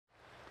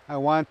I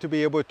want to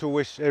be able to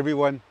wish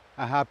everyone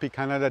a happy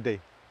Canada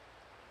Day,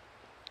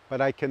 but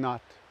I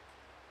cannot.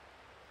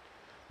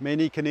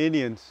 Many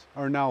Canadians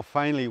are now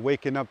finally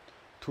waking up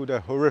to the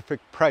horrific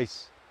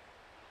price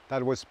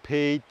that was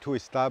paid to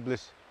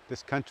establish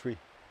this country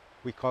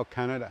we call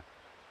Canada.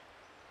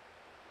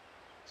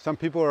 Some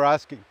people are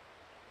asking,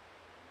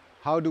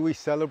 how do we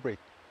celebrate?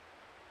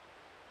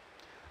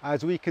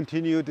 As we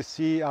continue to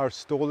see our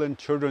stolen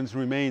children's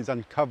remains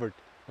uncovered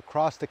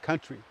across the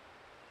country,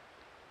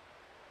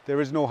 there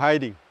is no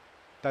hiding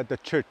that the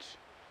church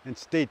and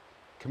state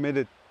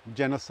committed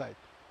genocide.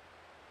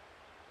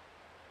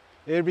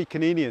 Every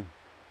Canadian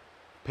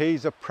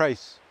pays a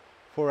price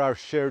for our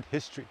shared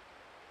history.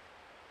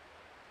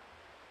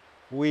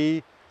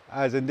 We,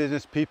 as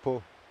Indigenous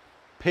people,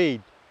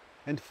 paid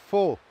in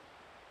full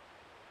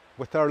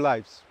with our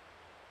lives,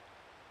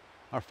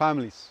 our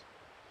families,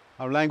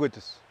 our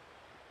languages,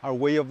 our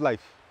way of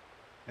life,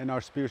 and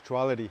our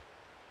spirituality,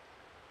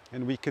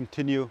 and we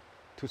continue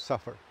to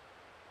suffer.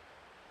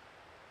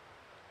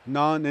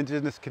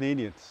 Non-Indigenous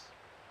Canadians,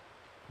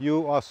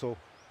 you also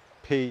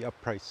pay a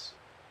price.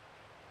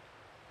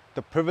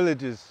 The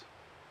privileges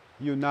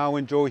you now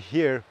enjoy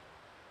here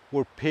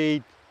were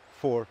paid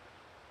for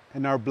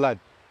in our blood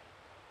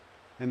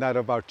and that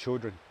of our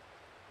children.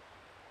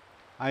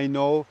 I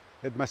know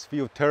it must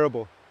feel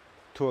terrible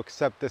to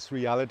accept this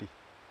reality.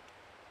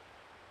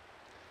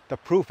 The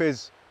proof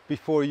is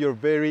before your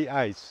very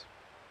eyes.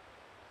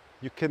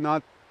 You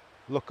cannot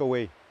look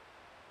away.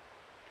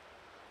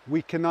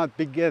 We cannot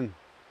begin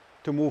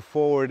to move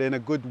forward in a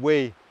good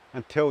way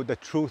until the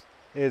truth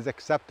is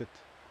accepted,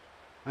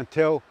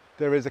 until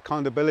there is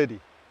accountability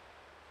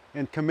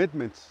and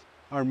commitments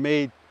are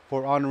made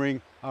for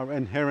honoring our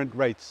inherent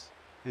rights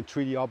and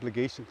treaty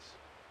obligations.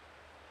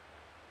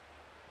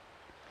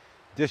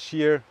 This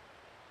year,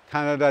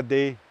 Canada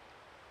Day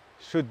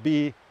should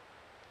be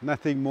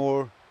nothing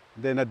more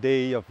than a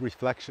day of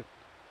reflection,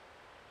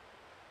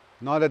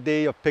 not a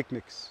day of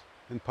picnics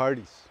and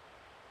parties.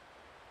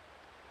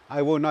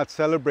 I will not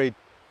celebrate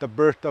the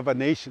birth of a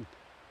nation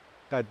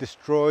that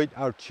destroyed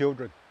our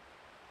children.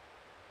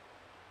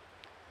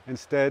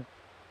 Instead,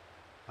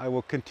 I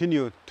will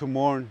continue to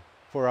mourn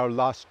for our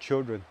lost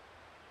children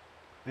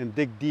and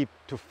dig deep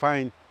to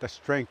find the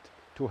strength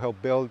to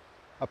help build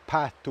a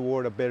path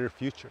toward a better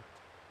future.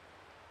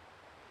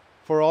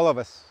 For all of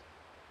us,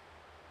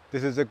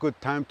 this is a good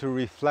time to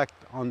reflect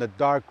on the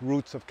dark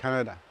roots of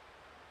Canada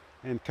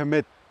and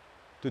commit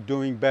to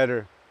doing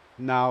better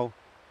now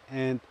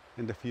and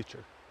in the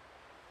future,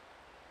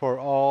 for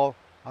all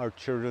our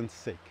children's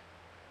sake.